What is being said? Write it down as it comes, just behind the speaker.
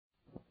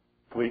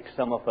week,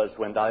 some of us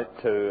went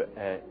out to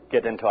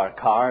get into our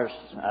cars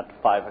at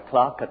 5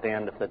 o'clock at the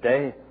end of the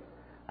day.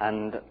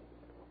 And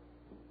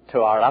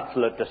to our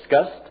absolute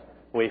disgust,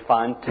 we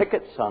found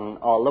tickets on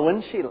all the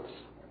windshields.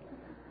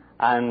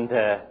 And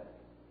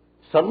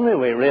suddenly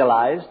we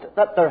realized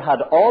that there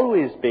had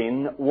always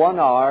been 1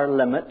 hour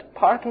limit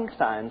parking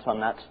signs on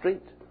that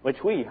street,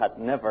 which we had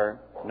never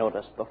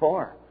noticed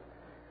before.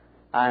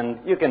 And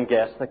you can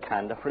guess the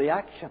kind of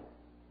reaction.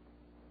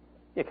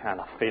 You kind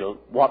of feel,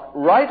 what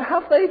right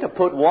have they to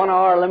put 1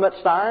 hour limit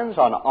signs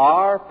on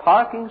our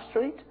parking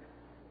street?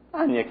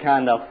 And you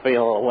kind of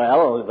feel,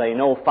 well, they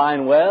know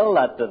fine well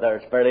that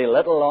there's very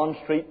little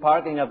on-street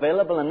parking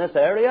available in this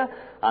area,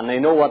 and they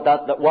know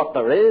what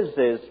there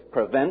is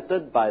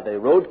prevented by the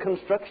road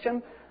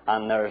construction,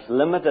 and there's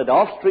limited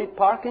off-street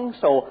parking,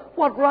 so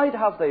what right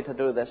have they to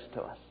do this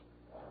to us?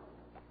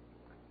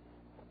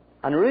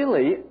 And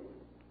really,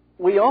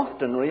 we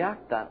often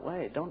react that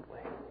way, don't we?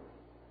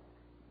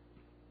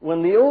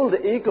 When the old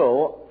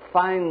ego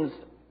finds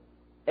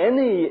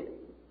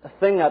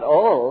anything at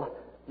all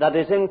that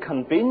is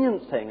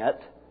inconveniencing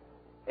it,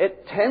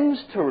 it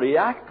tends to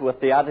react with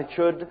the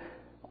attitude,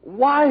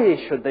 why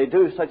should they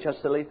do such a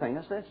silly thing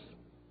as this?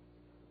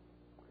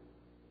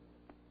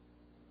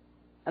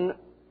 And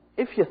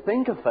if you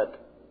think of it,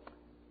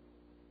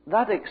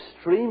 that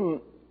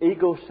extreme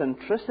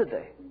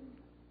egocentricity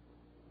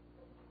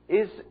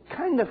is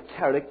kind of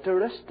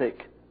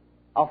characteristic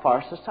of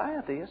our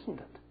society, isn't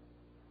it?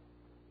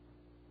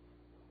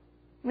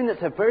 I mean,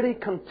 it's a very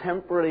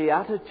contemporary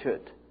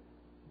attitude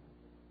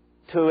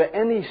to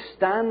any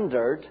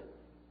standard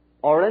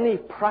or any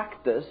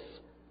practice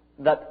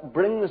that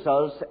brings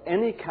us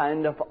any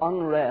kind of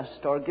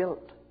unrest or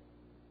guilt.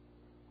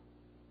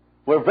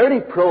 We're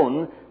very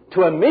prone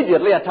to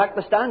immediately attack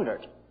the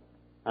standard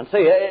and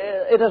say,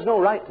 it has no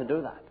right to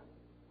do that.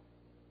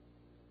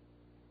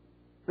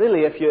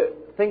 Really, if you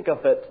think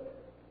of it,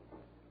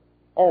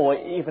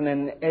 even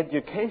in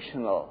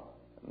educational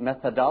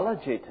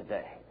methodology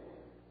today,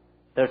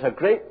 there's a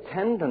great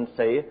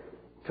tendency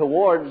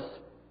towards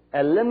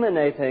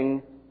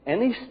eliminating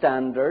any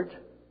standard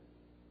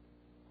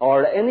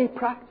or any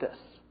practice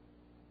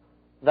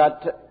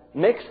that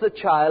makes the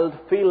child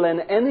feel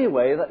in any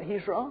way that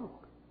he's wrong.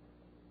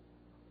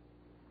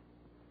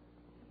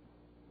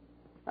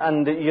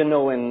 And, you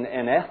know, in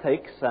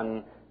ethics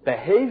and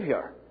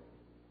behavior,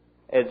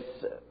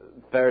 it's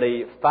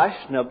very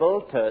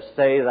fashionable to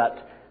say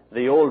that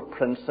the old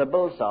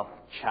principles of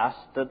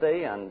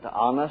chastity and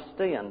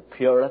honesty and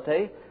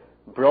purity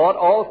brought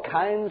all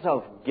kinds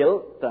of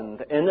guilt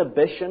and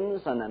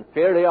inhibitions and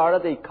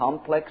inferiority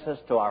complexes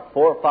to our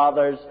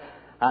forefathers,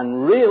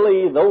 and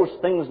really those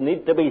things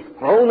need to be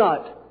thrown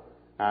out,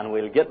 and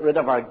we'll get rid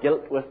of our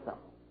guilt with them.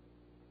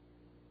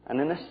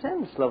 And in a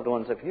sense, loved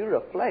ones, if you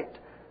reflect,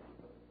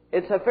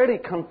 it's a very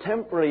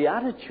contemporary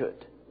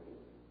attitude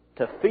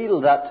to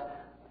feel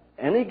that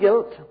any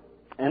guilt,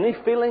 any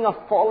feeling of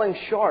falling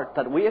short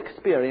that we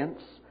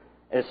experience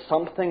is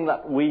something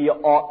that we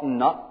ought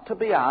not to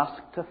be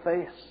asked to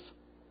face.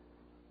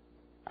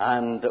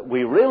 And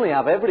we really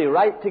have every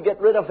right to get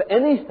rid of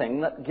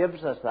anything that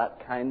gives us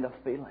that kind of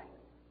feeling.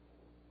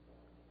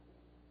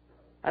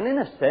 And in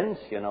a sense,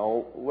 you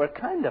know, we're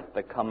kind of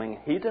becoming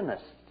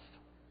hedonists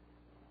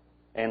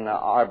in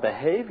our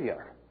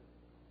behavior.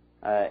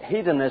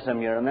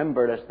 Hedonism, you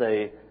remember, is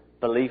the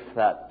belief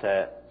that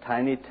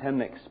Tiny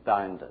Tim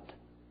expounded.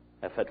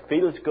 If it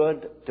feels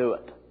good, do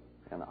it,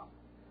 you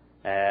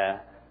know.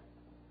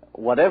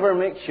 Whatever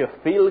makes you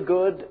feel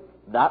good,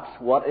 that's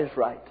what is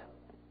right.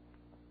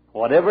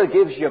 Whatever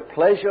gives you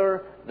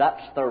pleasure,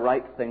 that's the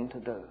right thing to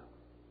do.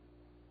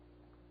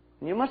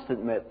 And you must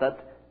admit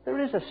that there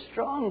is a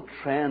strong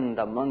trend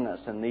among us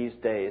in these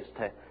days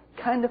to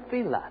kind of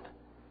feel that.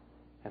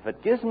 If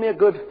it gives me a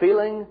good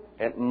feeling,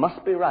 it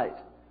must be right.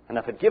 And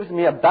if it gives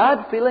me a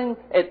bad feeling,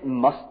 it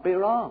must be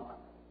wrong.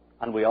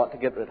 And we ought to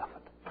get rid of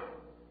it.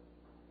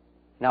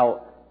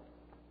 Now,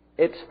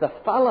 it's the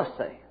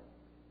fallacy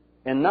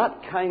in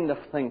that kind of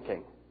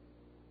thinking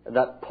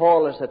that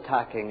Paul is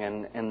attacking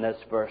in this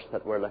verse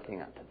that we're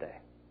looking at today.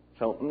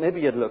 So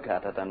maybe you'd look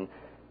at it and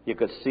you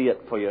could see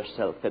it for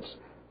yourself. It's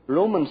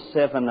Romans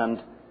 7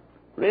 and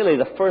really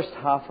the first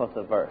half of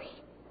the verse.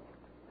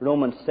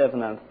 Romans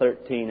 7 and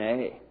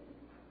 13a.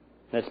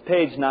 And it's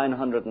page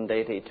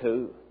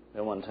 982.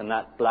 The one's in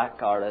that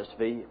black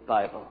RSV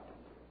Bible.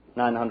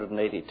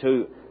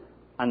 982.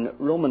 And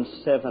Romans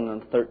 7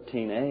 and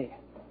 13a.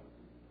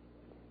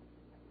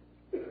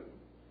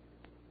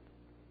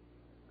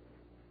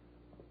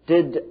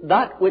 Did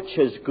that which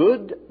is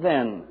good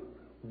then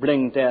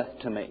bring death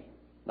to me?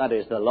 That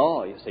is the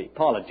law, you see.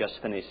 Paul had just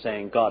finished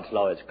saying God's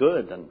law is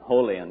good and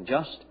holy and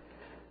just.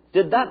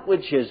 Did that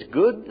which is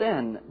good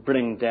then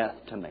bring death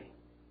to me?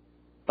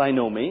 By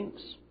no means.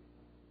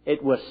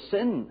 It was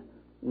sin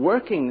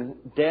working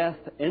death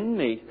in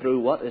me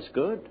through what is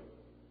good.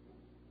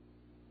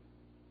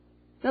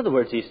 In other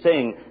words, he's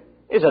saying,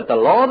 is it the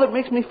law that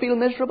makes me feel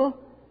miserable?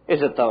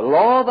 Is it the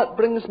law that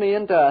brings me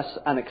into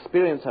an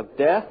experience of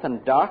death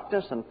and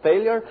darkness and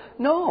failure?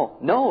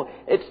 No.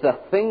 It's the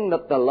thing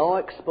that the law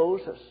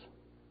exposes.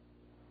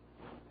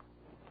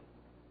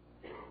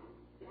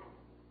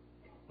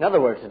 In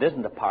other words, it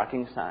isn't the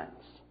parking signs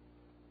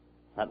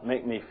that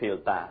make me feel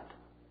bad.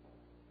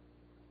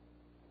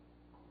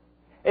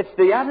 It's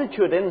the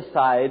attitude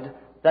inside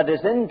that is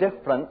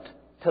indifferent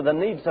to the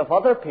needs of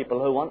other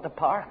people who want to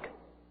park.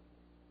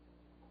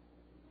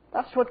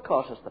 That's what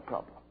causes the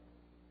problem.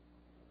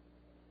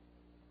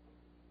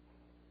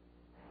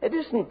 It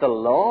isn't the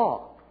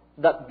law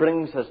that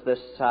brings us this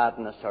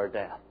sadness or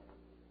death.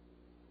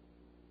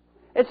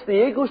 It's the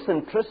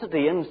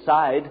egocentricity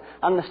inside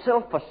and the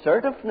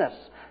self-assertiveness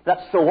that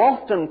so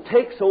often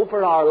takes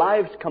over our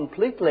lives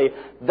completely.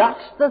 That's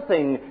the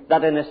thing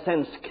that in a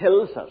sense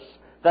kills us,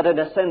 that in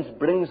a sense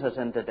brings us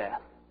into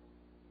death.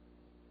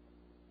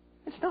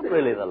 It's not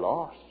really the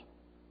laws.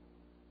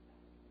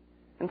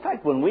 In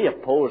fact, when we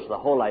oppose the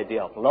whole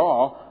idea of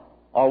law,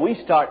 or we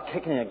start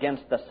kicking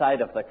against the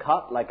side of the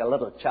cot like a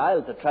little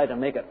child to try to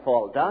make it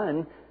fall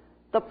down,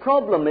 the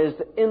problem is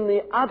in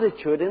the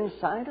attitude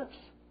inside us.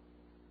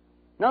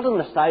 Not on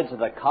the sides of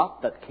the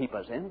cot that keep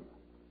us in.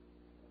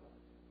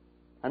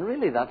 And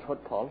really that's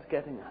what Paul's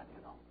getting at,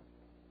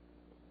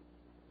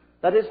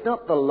 That it's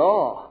not the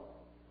law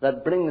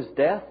that brings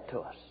death to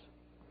us.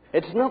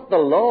 It's not the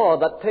law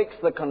that takes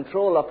the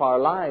control of our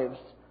lives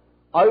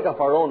out of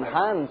our own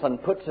hands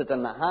and puts it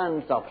in the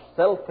hands of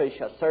selfish,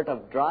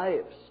 assertive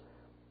drives,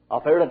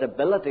 of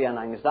irritability and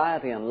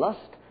anxiety and lust.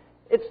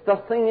 It's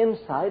the thing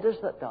inside us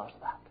that does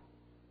that.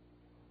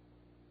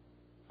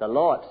 The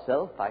law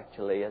itself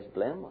actually is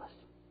blameless.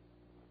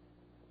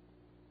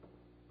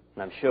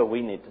 And I'm sure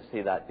we need to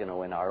see that, in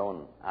our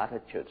own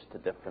attitudes to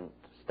different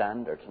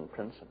standards and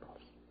principles.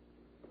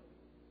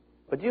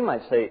 But you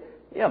might say,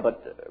 yeah,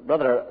 but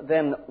brother,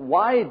 then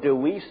why do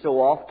we so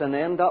often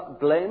end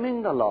up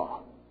blaming the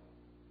law?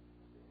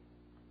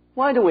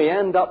 Why do we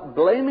end up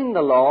blaming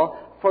the law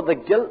for the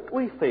guilt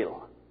we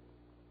feel,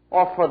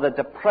 or for the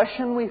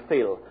depression we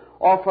feel,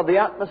 or for the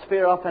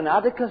atmosphere of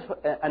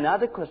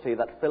inadequacy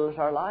that fills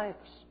our lives?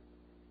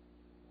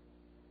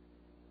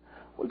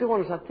 Well, dear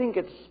ones, I think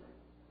it's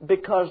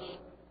because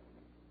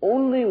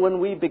only when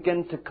we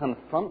begin to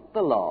confront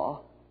the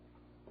law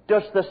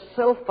does the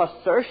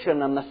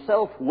self-assertion and the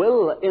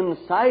self-will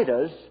inside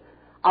us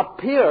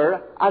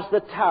appear as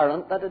the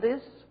tyrant that it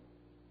is.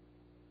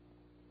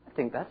 I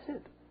think that's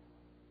it.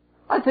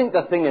 I think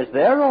the thing is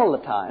there all the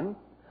time,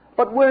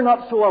 but we're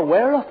not so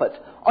aware of it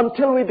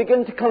until we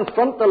begin to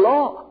confront the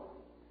law.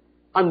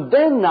 And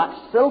then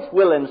that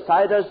self-will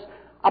inside us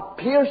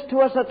appears to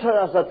us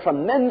as a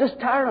tremendous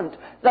tyrant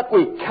that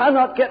we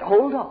cannot get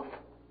hold of.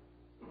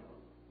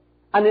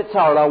 And it's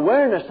our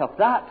awareness of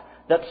that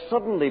that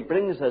suddenly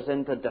brings us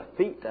into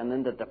defeat and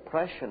into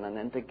depression and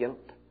into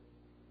guilt.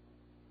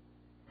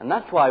 And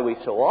that's why we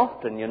so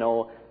often,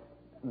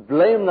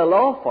 blame the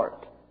law for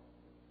it.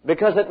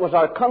 Because it was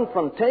our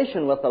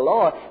confrontation with the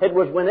law. It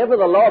was whenever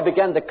the law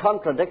began to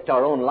contradict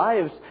our own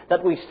lives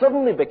that we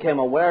suddenly became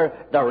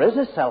aware there is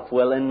a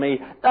self-will in me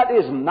that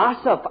is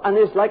massive and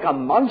is like a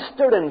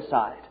monster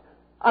inside.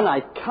 And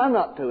I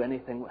cannot do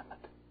anything with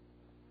it.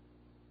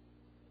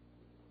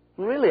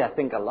 And really, I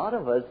think a lot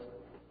of us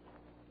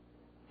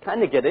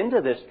kind of get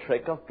into this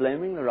trick of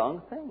blaming the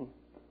wrong thing.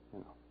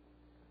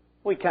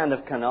 We kind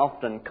of can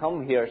often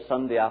come here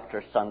Sunday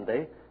after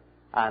Sunday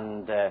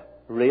and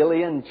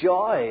really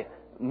enjoy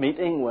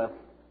meeting with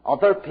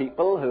other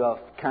people who have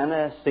kind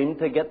of seemed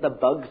to get the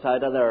bugs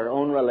out of their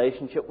own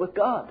relationship with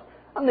God.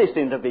 And they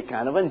seem to be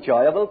kind of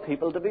enjoyable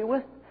people to be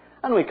with.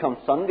 And we come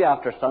Sunday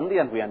after Sunday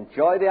and we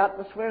enjoy the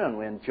atmosphere and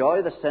we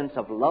enjoy the sense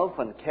of love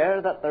and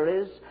care that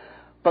there is.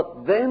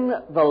 But then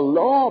the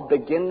law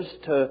begins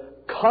to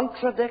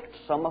contradict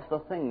some of the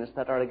things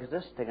that are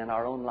existing in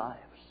our own lives.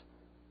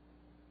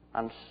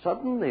 And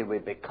suddenly we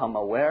become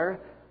aware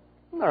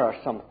there are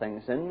some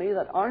things in me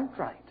that aren't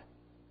right.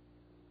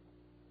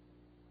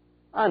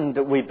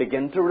 And we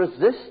begin to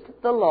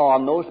resist the law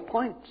on those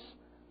points.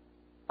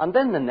 And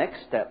then the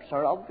next steps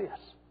are obvious.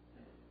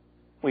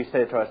 We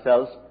say to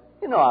ourselves,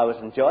 I was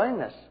enjoying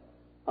this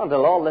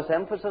until all this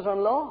emphasis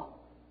on law.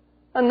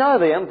 And now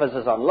the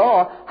emphasis on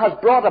law has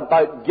brought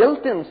about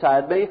guilt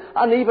inside me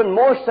and even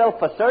more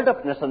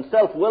self-assertiveness and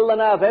self-will than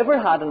I have ever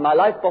had in my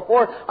life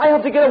before. I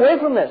have to get away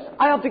from this.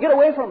 I have to get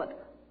away from it.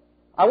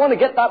 I want to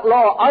get that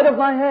law out of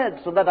my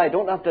head so that I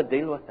don't have to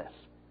deal with this.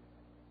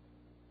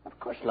 Of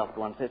course, loved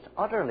ones, it's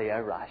utterly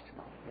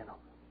irrational,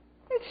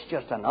 It's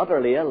just an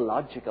utterly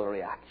illogical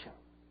reaction.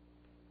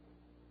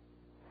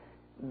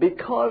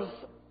 Because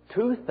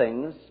two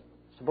things,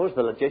 suppose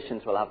the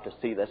logicians will have to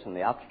see this in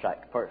the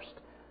abstract first,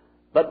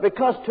 but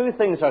because two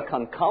things are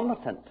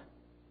concomitant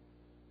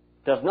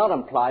does not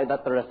imply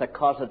that there is a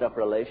causative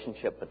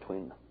relationship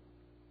between them.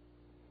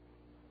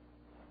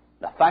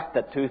 The fact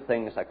that two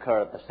things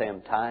occur at the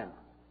same time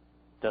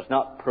does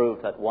not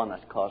prove that one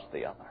has caused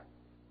the other.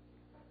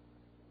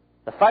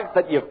 The fact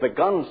that you've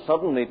begun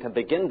suddenly to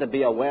begin to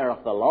be aware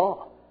of the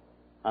law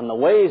and the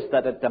ways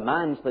that it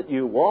demands that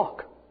you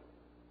walk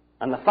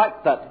And the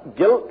fact that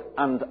guilt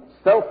and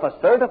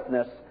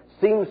self-assertiveness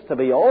seems to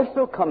be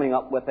also coming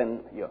up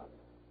within you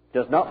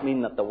does not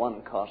mean that the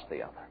one caused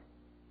the other.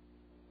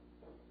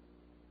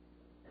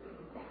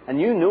 And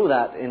you know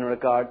that in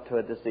regard to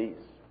a disease.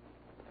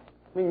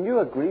 I mean, you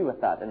agree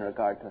with that in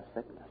regard to a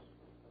sickness.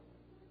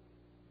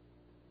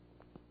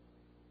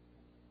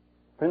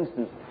 For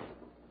instance,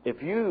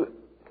 if you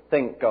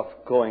think of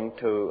going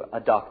to a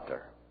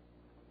doctor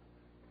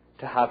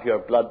to have your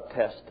blood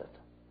tested,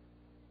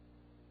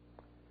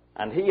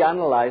 and he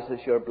analyzes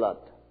your blood,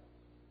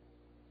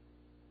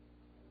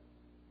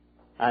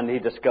 and he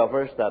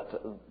discovers that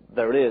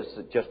there is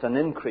just an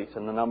increase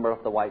in the number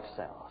of the white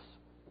cells,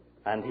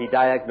 and he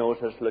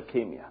diagnoses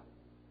leukemia,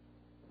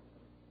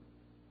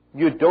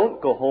 you don't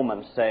go home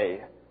and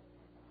say,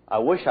 I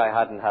wish I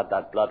hadn't had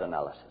that blood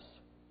analysis.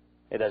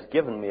 It has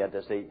given me a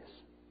disease.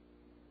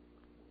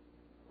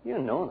 You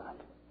know that.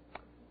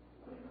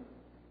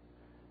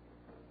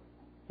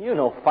 You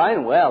know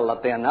fine well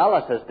that the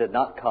analysis did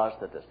not cause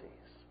the disease.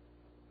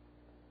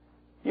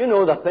 You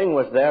know the thing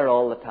was there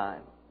all the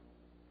time.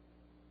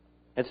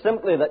 It's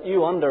simply that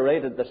you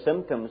underrated the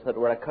symptoms that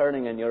were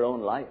occurring in your own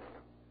life.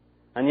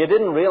 And you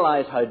didn't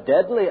realize how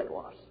deadly it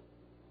was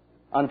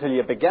until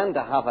you began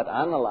to have it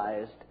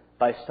analyzed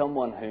by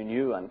someone who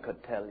knew and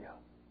could tell you.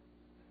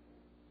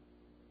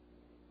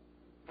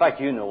 In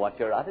fact, you know what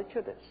your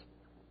attitude is.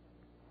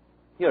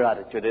 Your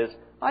attitude is,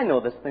 I know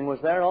this thing was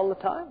there all the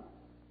time.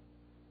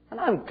 And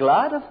I'm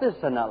glad of this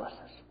analysis.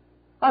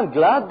 I'm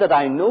glad that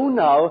I know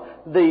now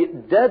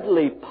the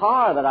deadly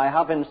power that I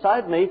have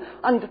inside me,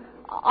 and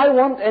I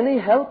want any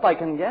help I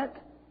can get.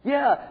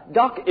 Yeah,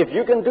 Doc, if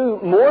you can do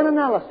more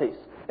analyses,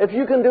 if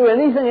you can do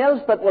anything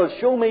else that will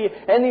show me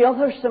any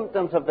other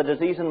symptoms of the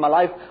disease in my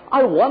life,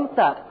 I want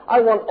that.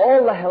 I want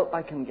all the help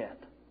I can get.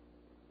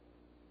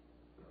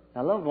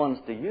 Now, loved ones,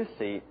 do you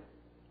see?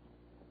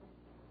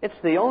 It's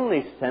the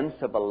only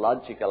sensible,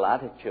 logical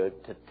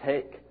attitude to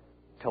take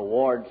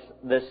towards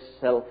this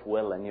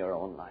self-will in your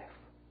own life.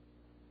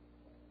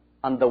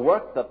 And the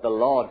work that the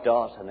law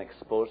does in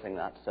exposing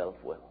that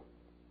self-will.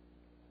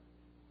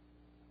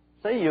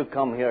 Say you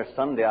come here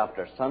Sunday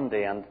after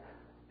Sunday and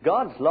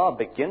God's law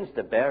begins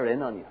to bear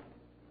in on you.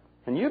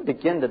 And you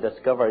begin to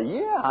discover,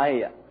 yeah,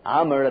 I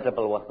am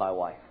irritable with my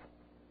wife.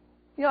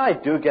 Yeah, I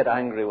do get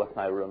angry with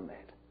my roommate.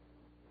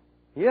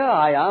 Yeah,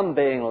 I am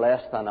being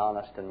less than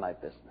honest in my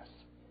business.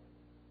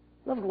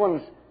 Loved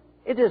ones,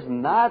 it is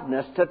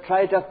madness to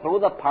try to throw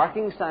the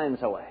parking signs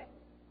away.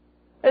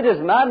 It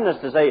is madness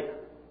to say,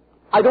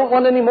 I don't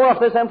want any more of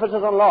this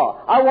emphasis on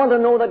law. I want to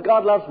know that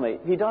God loves me.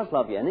 He does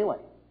love you anyway,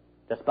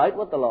 despite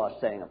what the law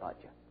is saying about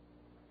you.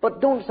 But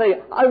don't say,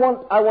 I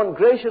want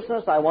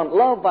graciousness, I want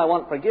love, I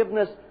want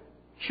forgiveness.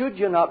 Should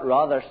you not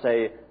rather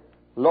say,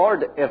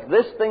 Lord, if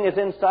this thing is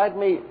inside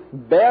me,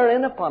 bear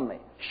in upon me.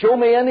 Show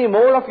me any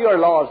more of your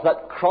laws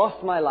that cross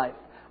my life.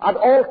 At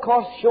all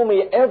costs, show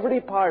me every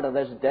part of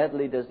this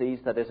deadly disease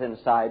that is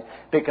inside,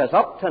 because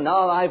up to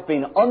now I've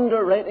been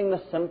underrating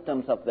the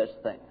symptoms of this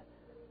thing.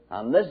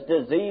 And this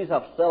disease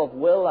of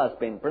self-will has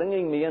been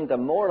bringing me into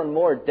more and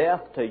more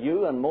death to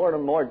you and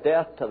more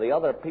death to the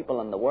other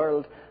people in the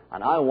world,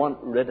 and I want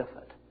rid of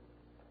it.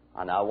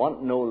 And I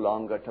want no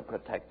longer to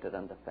protect it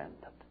and defend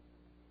it.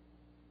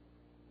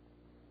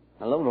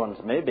 Now, loved ones,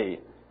 maybe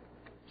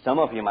some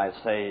of you might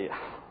say,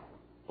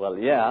 well,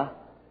 yeah,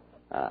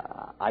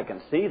 I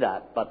can see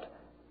that, but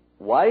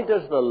why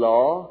does the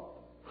law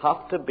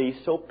have to be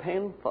so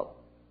painful?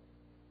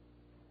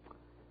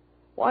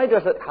 Why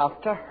does it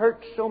have to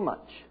hurt so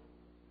much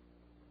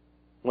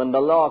when the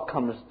law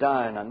comes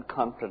down and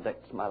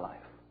contradicts my life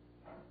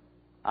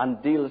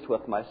and deals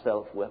with my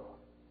self-will?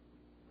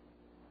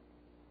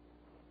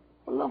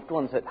 Well, loved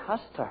ones, it has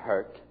to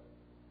hurt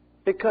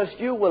because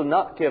you will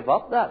not give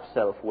up that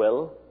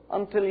self-will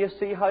until you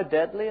see how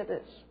deadly it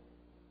is.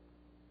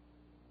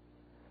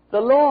 The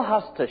law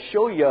has to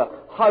show you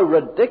how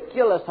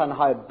ridiculous and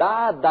how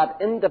bad that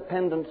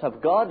independence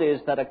of God is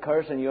that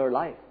occurs in your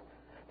life.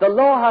 The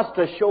law has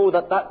to show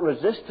that that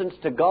resistance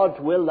to God's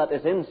will that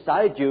is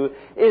inside you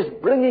is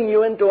bringing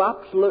you into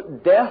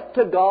absolute death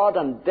to God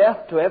and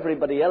death to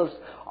everybody else.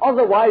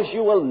 Otherwise,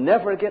 you will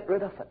never get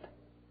rid of it.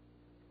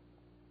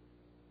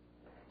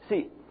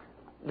 See,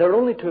 there are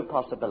only two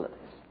possibilities.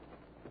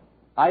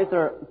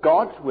 Either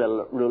God's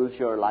will rules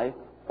your life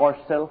or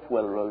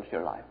self-will rules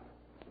your life.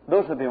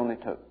 Those are the only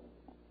two.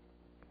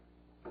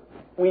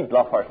 We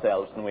bluff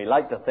ourselves and we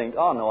like to think,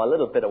 oh no, a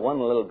little bit of one,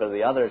 a little bit of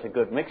the other is a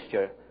good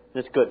mixture.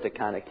 It's good to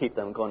kind of keep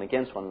them going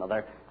against one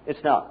another.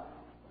 It's not.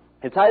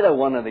 It's either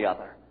one or the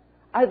other.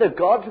 Either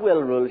God's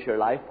will rules your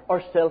life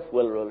or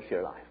self-will rules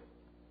your life.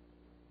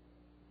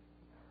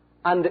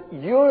 And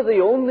you're the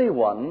only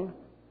one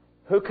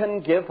who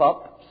can give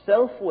up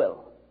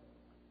self-will.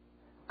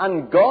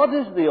 And God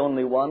is the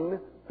only one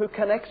who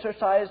can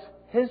exercise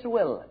His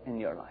will in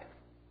your life.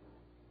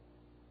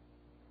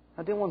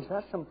 Now, dear ones,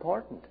 that's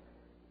important.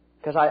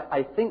 Because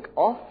I think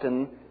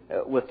often,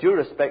 with due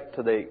respect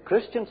to the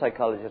Christian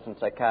psychologists and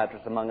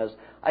psychiatrists among us,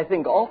 I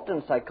think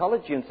often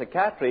psychology and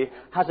psychiatry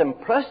has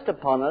impressed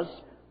upon us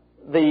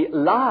the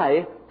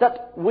lie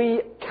that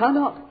we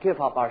cannot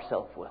give up our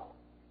self-will,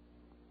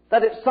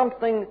 that it's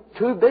something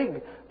too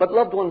big. But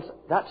loved ones,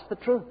 that's the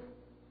truth.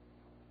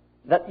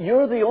 That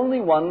you're the only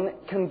one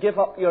can give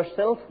up your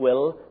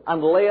self-will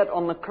and lay it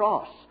on the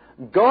cross.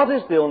 God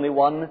is the only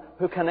one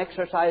who can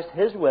exercise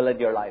His will in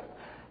your life.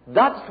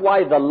 That's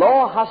why the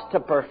law has to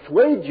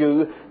persuade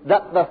you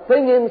that the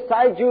thing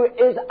inside you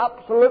is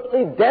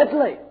absolutely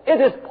deadly.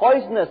 It is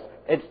poisonous.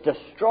 It's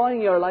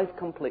destroying your life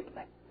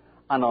completely.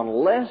 And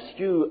unless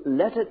you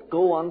let it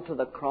go onto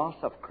the cross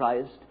of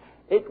Christ,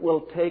 it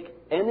will take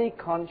any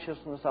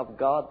consciousness of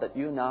God that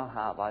you now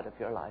have out of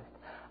your life.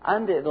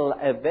 And it'll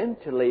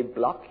eventually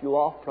block you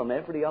off from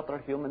every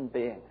other human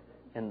being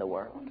in the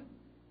world.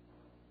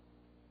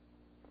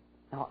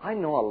 Now, I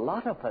know a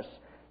lot of us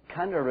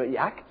kind of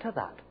react to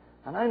that.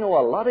 And I know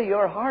a lot of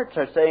your hearts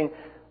are saying,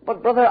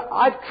 but brother,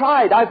 I've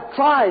tried.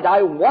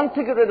 I want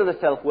to get rid of the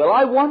self-will.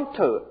 I want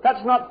to.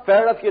 That's not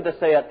fair of you to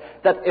say it,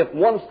 that if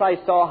once I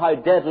saw how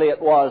deadly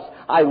it was,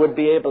 I would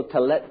be able to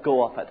let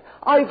go of it.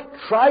 I've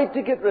tried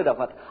to get rid of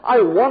it.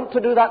 I want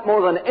to do that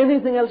more than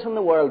anything else in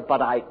the world,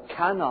 but I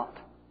cannot.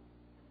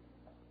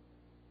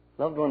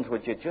 Loved ones,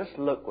 would you just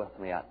look with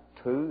me at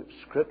two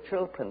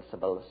scriptural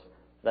principles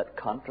that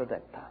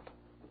contradict that?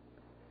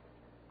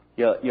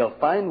 You'll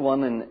find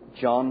one in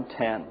John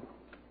 10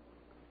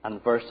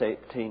 and verse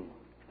 18.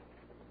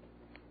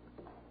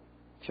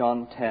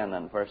 John 10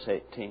 and verse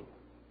 18.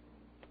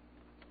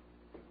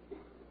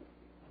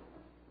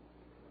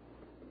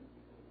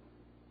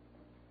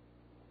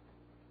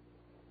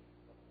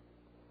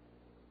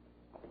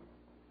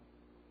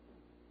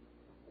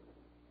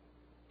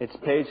 It's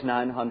page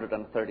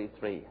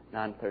 933.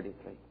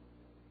 933.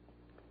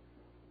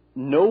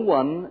 No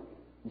one,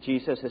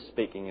 Jesus is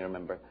speaking, you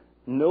remember,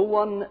 no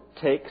one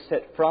takes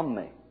it from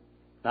me.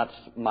 That's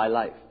my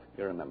life,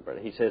 you remember.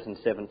 He says in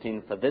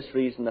 17, for this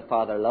reason the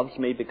Father loves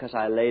me, because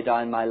I lay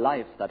down my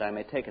life that I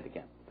may take it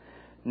again.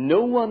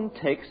 No one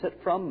takes it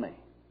from me,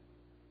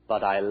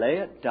 but I lay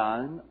it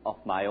down of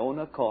my own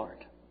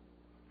accord.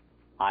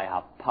 I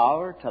have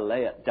power to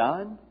lay it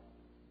down,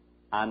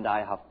 and I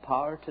have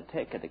power to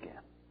take it again.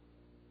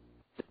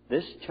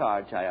 This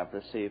charge I have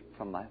received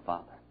from my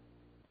Father.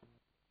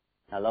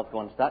 Now, loved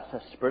ones, that's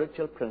a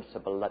spiritual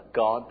principle that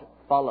God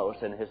follows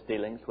in His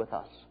dealings with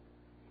us.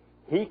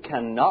 He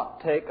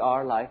cannot take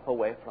our life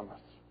away from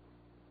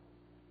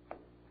us.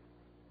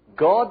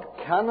 God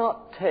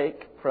cannot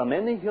take from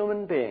any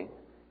human being,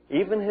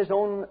 even His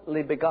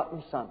only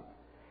begotten Son,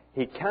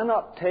 He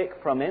cannot take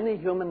from any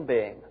human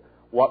being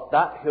what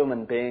that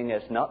human being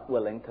is not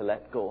willing to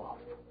let go of.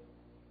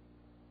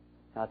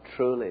 Now,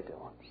 truly, dear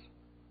ones,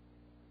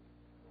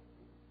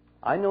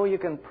 I know you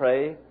can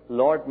pray,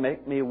 Lord,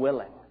 make me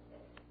willing.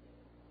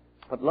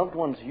 But, loved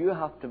ones, you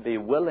have to be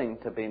willing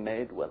to be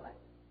made willing.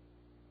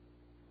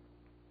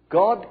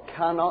 God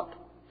cannot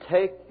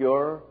take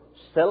your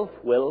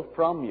self-will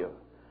from you.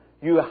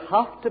 You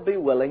have to be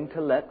willing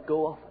to let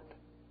go of it.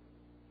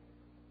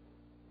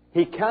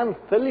 He can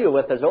fill you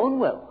with His own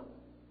will,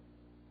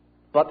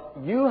 but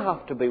you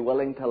have to be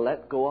willing to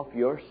let go of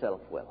your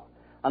self-will.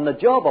 And the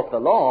job of the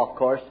law, of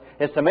course,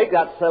 is to make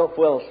that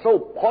self-will so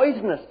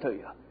poisonous to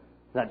you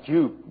that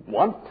you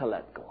want to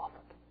let go of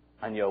it,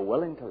 and you're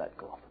willing to let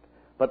go of it.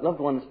 But, loved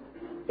ones,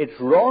 it's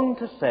wrong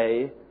to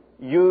say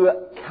you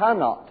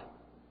cannot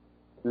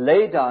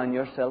lay down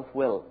your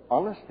self-will.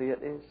 Honestly,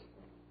 it is.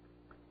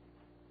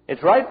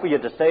 It's right for you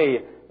to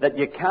say that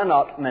you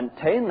cannot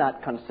maintain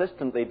that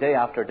consistently day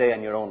after day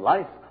in your own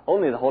life.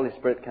 Only the Holy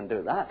Spirit can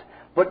do that.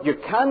 But you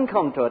can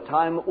come to a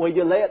time where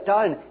you lay it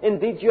down.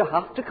 Indeed, you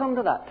have to come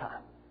to that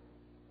time.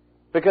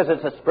 Because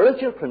it's a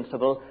spiritual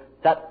principle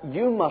that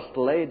you must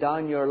lay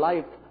down your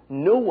life.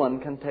 No one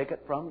can take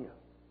it from you.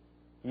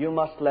 You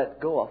must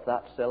let go of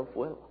that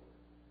self-will.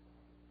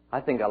 I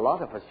think a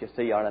lot of us, you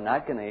see, are in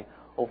agony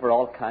over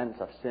all kinds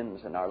of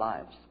sins in our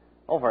lives.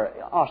 Over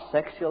our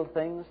sexual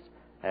things,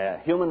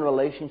 human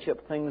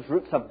relationship things,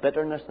 roots of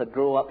bitterness that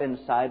grow up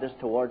inside us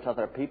towards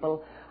other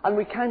people. And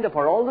we kind of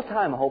are all the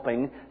time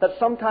hoping that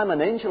sometime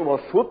an angel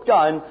will swoop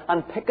down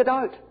and pick it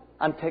out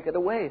and take it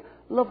away.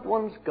 Loved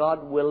ones,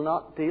 God will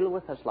not deal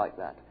with us like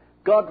that.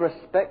 God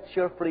respects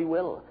your free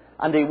will,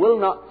 and He will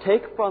not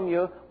take from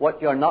you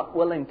what you're not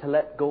willing to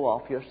let go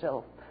of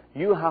yourself.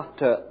 You have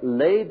to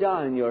lay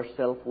down your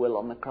self-will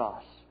on the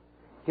cross.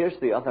 Here's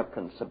the other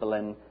principle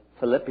in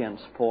Philippians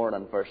 4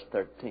 and verse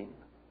 13.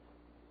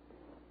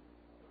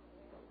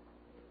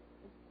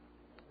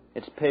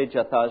 It's page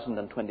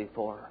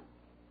 1024.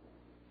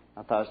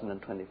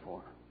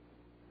 1024.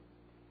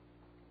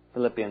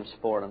 Philippians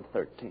 4 and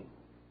 13.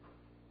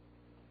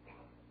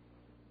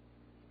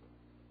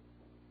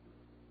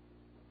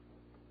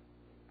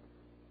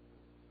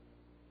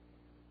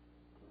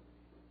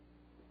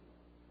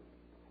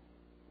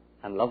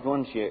 And loved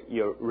ones,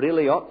 you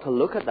really ought to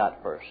look at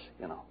that verse,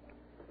 you know.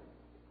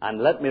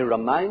 And let me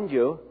remind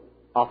you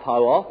of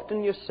how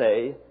often you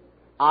say,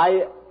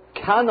 I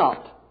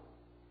cannot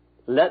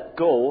let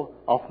go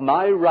of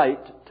my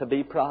right to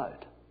be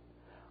proud.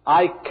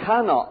 I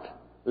cannot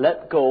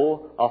let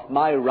go of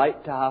my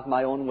right to have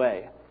my own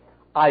way.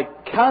 I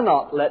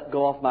cannot let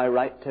go of my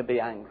right to be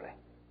angry.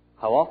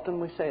 How often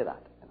we say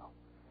that,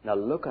 Now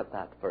look at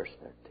that, verse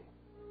 13.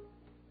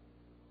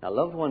 Now,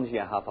 loved ones, you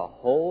have a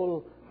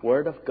whole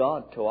Word of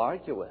God to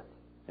argue with,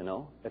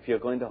 if you're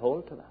going to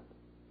hold to that.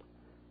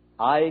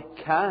 I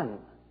can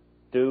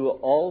do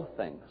all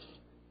things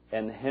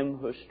in Him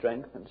who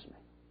strengthens me.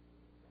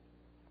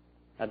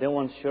 Now, dear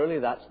ones, surely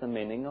that's the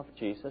meaning of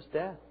Jesus'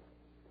 death.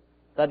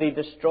 That He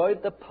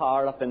destroyed the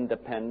power of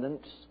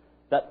independence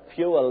that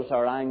fuels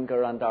our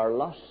anger and our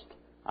lust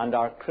and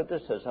our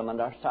criticism and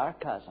our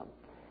sarcasm.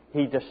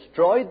 He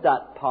destroyed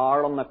that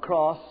power on the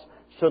cross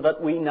so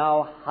that we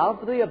now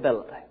have the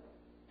ability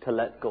to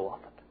let go of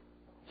it.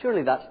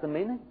 Surely that's the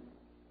meaning.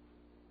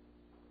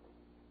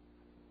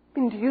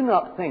 Do you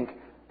not think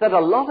that a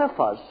lot of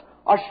us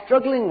are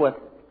struggling with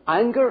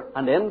anger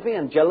and envy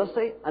and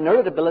jealousy and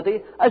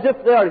irritability as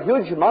if they are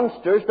huge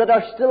monsters that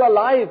are still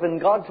alive in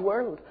God's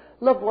world?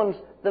 Loved ones,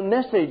 the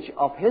message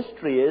of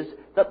history is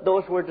that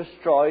those were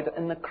destroyed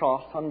in the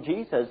cross on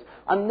Jesus,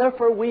 and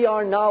therefore we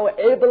are now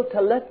able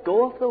to let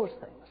go of those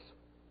things.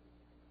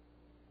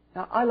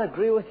 Now, I'll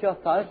agree with you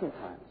 1,000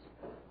 times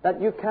that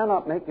you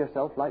cannot make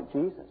yourself like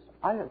Jesus.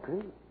 I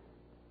agree.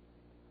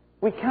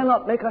 We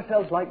cannot make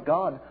ourselves like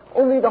God.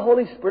 Only the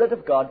Holy Spirit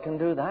of God can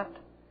do that.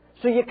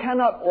 So you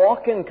cannot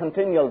walk in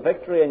continual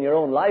victory in your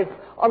own life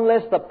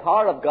unless the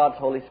power of God's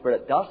Holy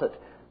Spirit does it.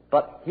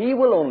 But He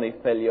will only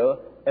fill you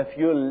if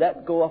you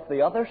let go of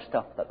the other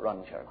stuff that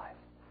runs your life.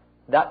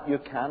 That you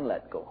can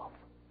let go of.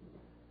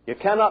 You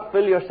cannot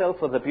fill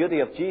yourself with the beauty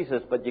of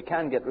Jesus, but you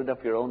can get rid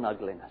of your own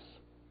ugliness.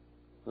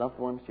 Loved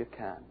ones, you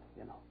can,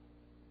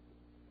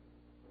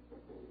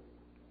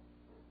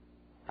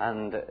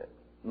 And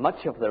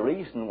much of the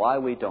reason why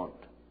we don't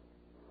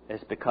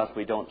is because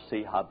we don't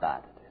see how bad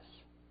it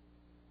is.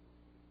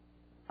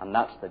 And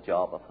that's the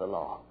job of the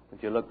law.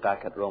 Would you look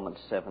back at Romans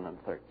 7 and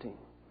 13?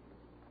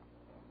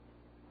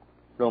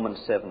 Romans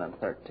 7 and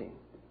 13.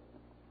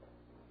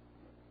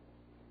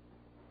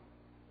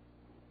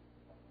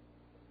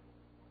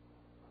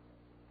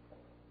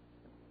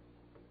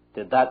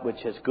 Did that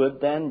which is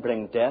good then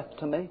bring death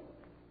to me?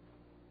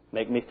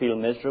 Make me feel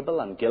miserable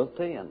and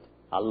guilty and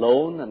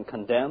alone and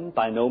condemned?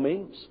 By no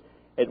means.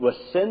 It was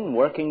sin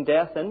working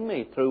death in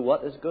me through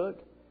what is good,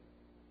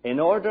 in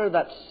order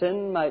that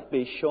sin might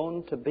be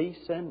shown to be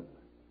sin,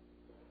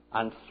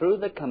 and through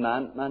the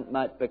commandment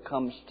might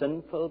become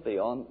sinful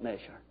beyond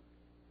measure.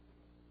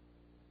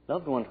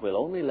 Loved ones, we'll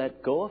only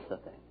let go of the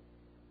thing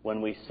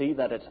when we see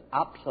that it's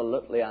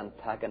absolutely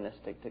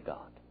antagonistic to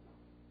God.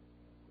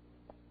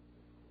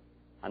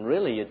 And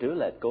really, you do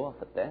let go of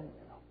it then,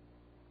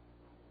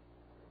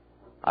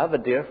 I have a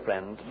dear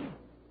friend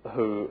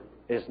who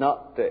is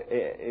not,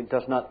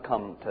 does not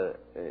come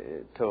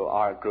to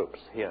our groups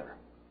here.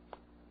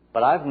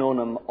 But I've known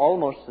him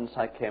almost since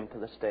I came to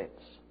the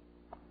States.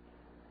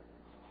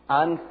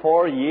 And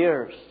for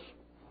years,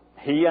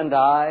 he and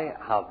I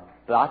have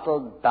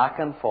battled back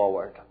and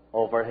forward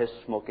over his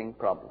smoking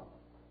problem.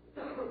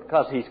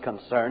 Because he's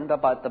concerned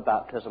about the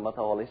baptism of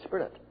the Holy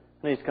Spirit.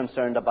 And he's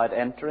concerned about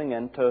entering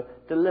into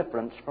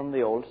deliverance from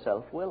the old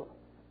self-will.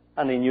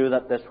 And he knew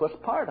that this was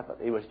part of it.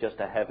 He was just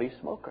a heavy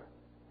smoker.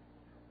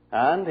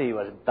 And he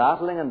was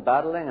battling,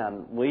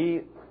 and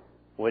we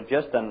would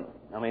just,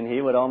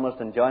 he would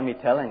almost enjoy me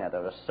telling it.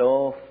 It was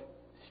so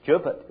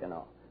stupid,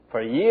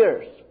 For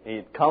years,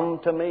 he'd come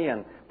to me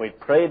and we'd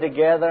pray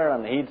together,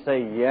 and he'd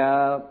say,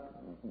 "Yeah,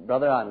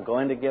 brother, I'm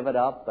going to give it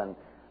up."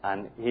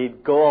 And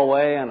he'd go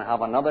away and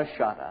have another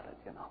shot at it,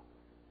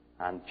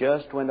 And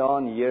just went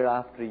on year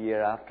after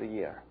year after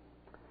year.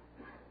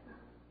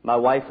 My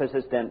wife is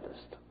his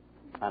dentist.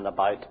 And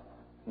about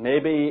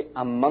maybe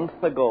a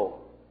month ago,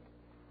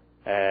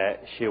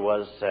 she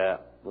was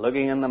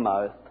looking in the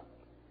mouth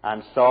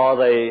and saw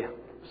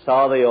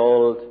the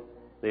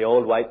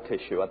old white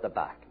tissue at the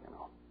back,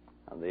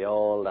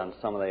 and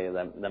some of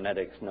the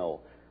medics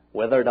know,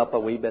 withered up a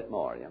wee bit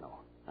more,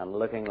 and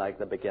looking like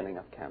the beginning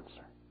of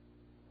cancer.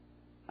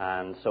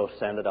 And so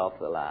send it off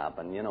to the lab,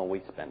 and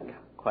we spent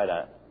quite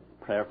a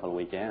prayerful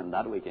weekend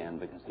that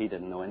weekend because he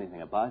didn't know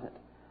anything about it,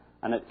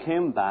 and it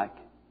came back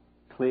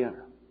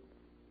clear.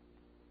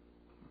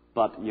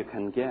 But you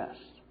can guess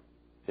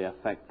the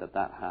effect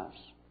that has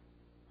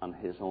on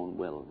his own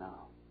will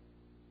now.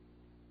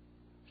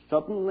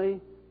 Suddenly,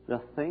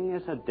 the thing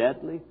is a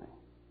deadly thing.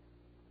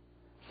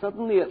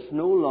 Suddenly, it's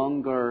no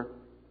longer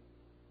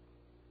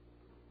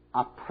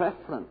a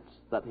preference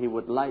that he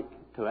would like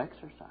to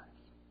exercise.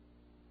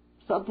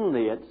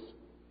 Suddenly, it's,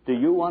 do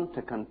you want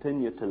to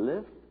continue to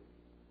live?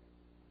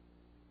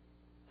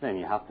 Then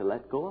you have to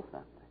let go of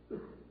that thing.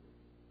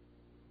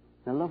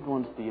 Now, loved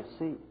ones, do you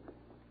see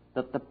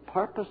that the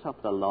purpose of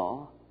the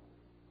law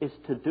is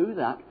to do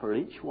that for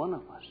each one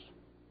of us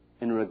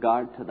in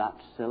regard to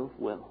that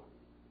self-will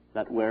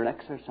that we're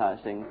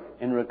exercising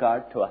in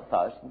regard to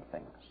 1,000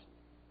 things.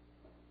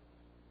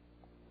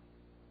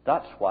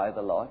 That's why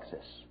the law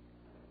exists,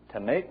 to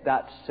make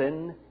that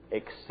sin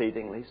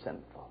exceedingly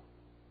sinful.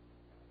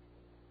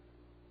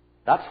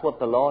 That's what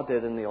the law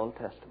did in the Old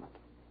Testament.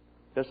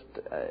 Just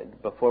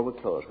before we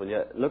close, will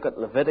you look at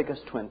Leviticus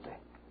 20?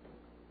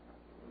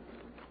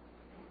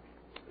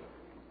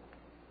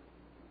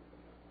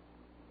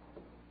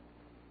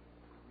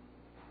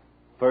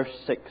 Verse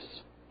 6.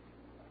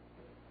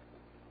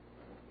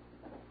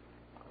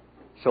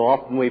 So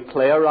often we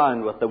play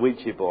around with the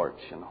Ouija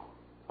boards,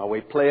 or we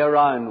play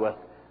around with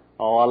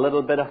a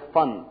little bit of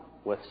fun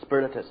with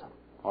spiritism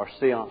or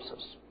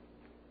seances.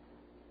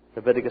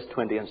 Leviticus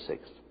 20 and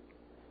 6.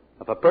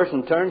 If a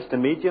person turns to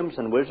mediums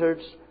and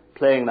wizards,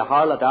 playing the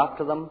harlot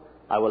after them,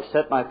 I will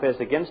set my face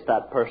against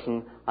that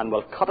person and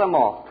will cut him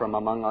off from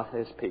among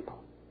his people.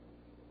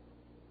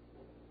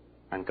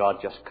 And God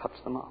just cuts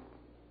them off.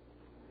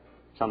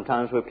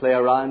 Sometimes we play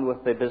around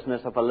with the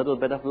business of a little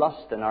bit of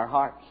lust in our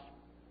hearts,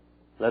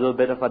 a little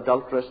bit of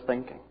adulterous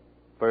thinking.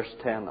 Verse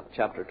 10 of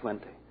chapter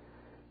 20.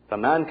 If a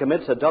man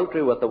commits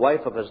adultery with the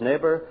wife of his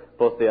neighbor,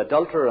 both the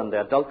adulterer and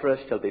the adulteress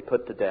shall be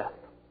put to death.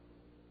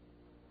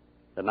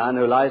 The man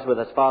who lies with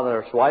his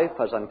father's wife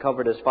has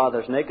uncovered his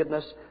father's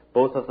nakedness.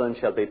 Both of them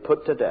shall be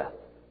put to death.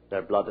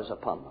 Their blood is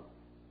upon them.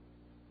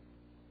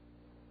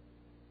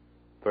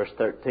 Verse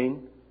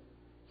 13.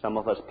 Some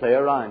of us play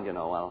around,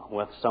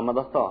 with some of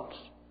the thoughts.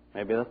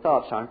 Maybe the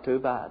thoughts aren't too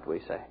bad, we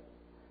say.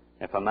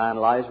 If a man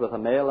lies with a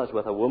male as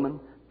with a woman,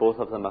 both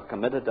of them have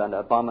committed an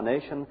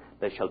abomination.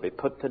 They shall be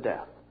put to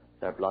death.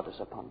 Their blood is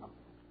upon them.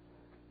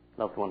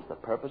 Loved ones, the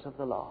purpose of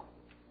the law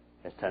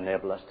is to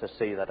enable us to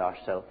see that our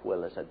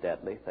self-will is a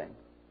deadly thing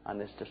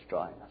and is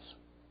destroying us.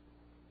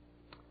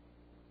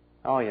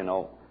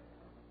 Oh,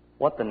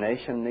 what the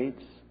nation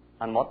needs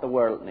and what the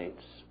world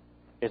needs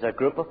is a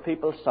group of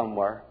people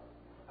somewhere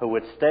who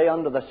would stay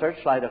under the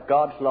searchlight of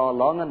God's law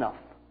long enough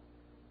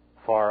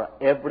for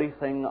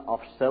everything of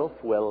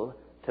self-will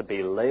to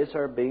be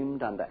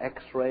laser-beamed and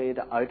X-rayed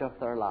out of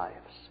their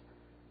lives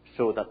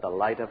so that the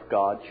light of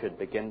God should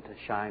begin to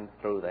shine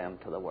through them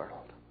to the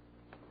world.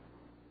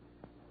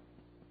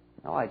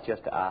 Now I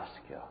just ask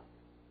you,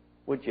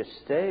 would you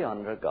stay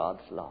under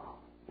God's law?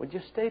 Would you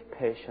stay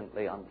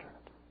patiently under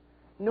it,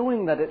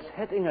 knowing that it's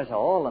hitting us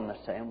all in the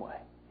same way?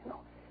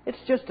 It's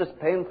just as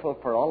painful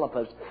for all of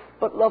us,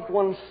 but loved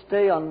ones,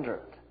 stay under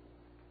it.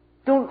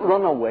 Don't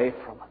run away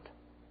from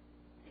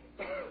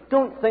it.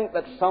 Don't think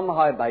that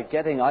somehow by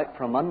getting out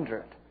from under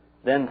it,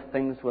 then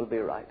things will be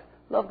right.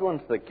 Loved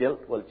ones, the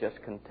guilt will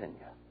just continue.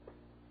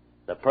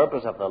 The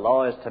purpose of the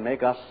law is to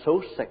make us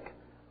so sick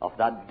of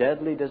that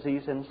deadly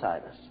disease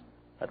inside us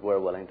that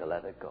we're willing to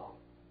let it go.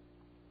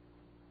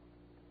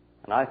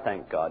 And I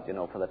thank God,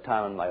 for the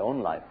time in my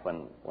own life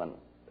when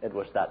it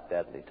was that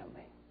deadly to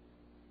me.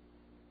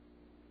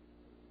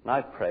 And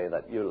I pray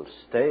that you'll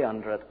stay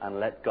under it and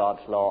let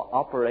God's law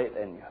operate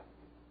in you.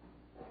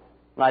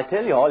 And I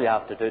tell you, all you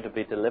have to do to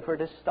be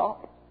delivered is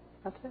stop.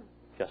 That's it.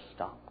 Just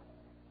stop.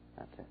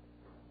 That's it.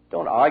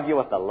 Don't argue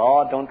with the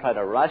law. Don't try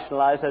to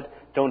rationalize it.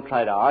 Don't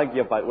try to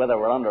argue about whether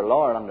we're under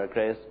law or under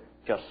grace.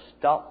 Just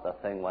stop the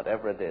thing,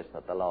 whatever it is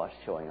that the law is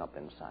showing up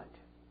inside you.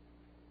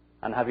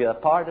 And have you the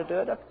power to do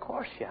it? Of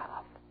course you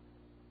have.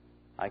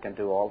 I can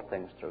do all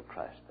things through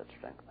Christ that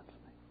strengthens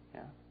me.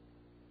 Yeah?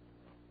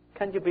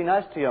 Can you be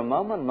nice to your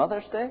mum on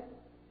Mother's Day?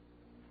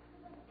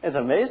 It's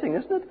amazing,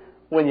 isn't it?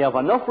 When you have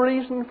enough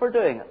reason for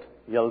doing it,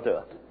 you'll do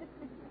it.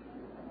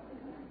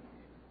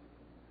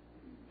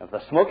 If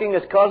the smoking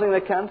is causing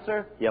the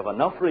cancer, you have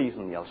enough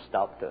reason, you'll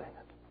stop doing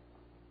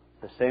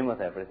it. The same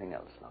with everything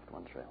else, loved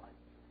ones, really.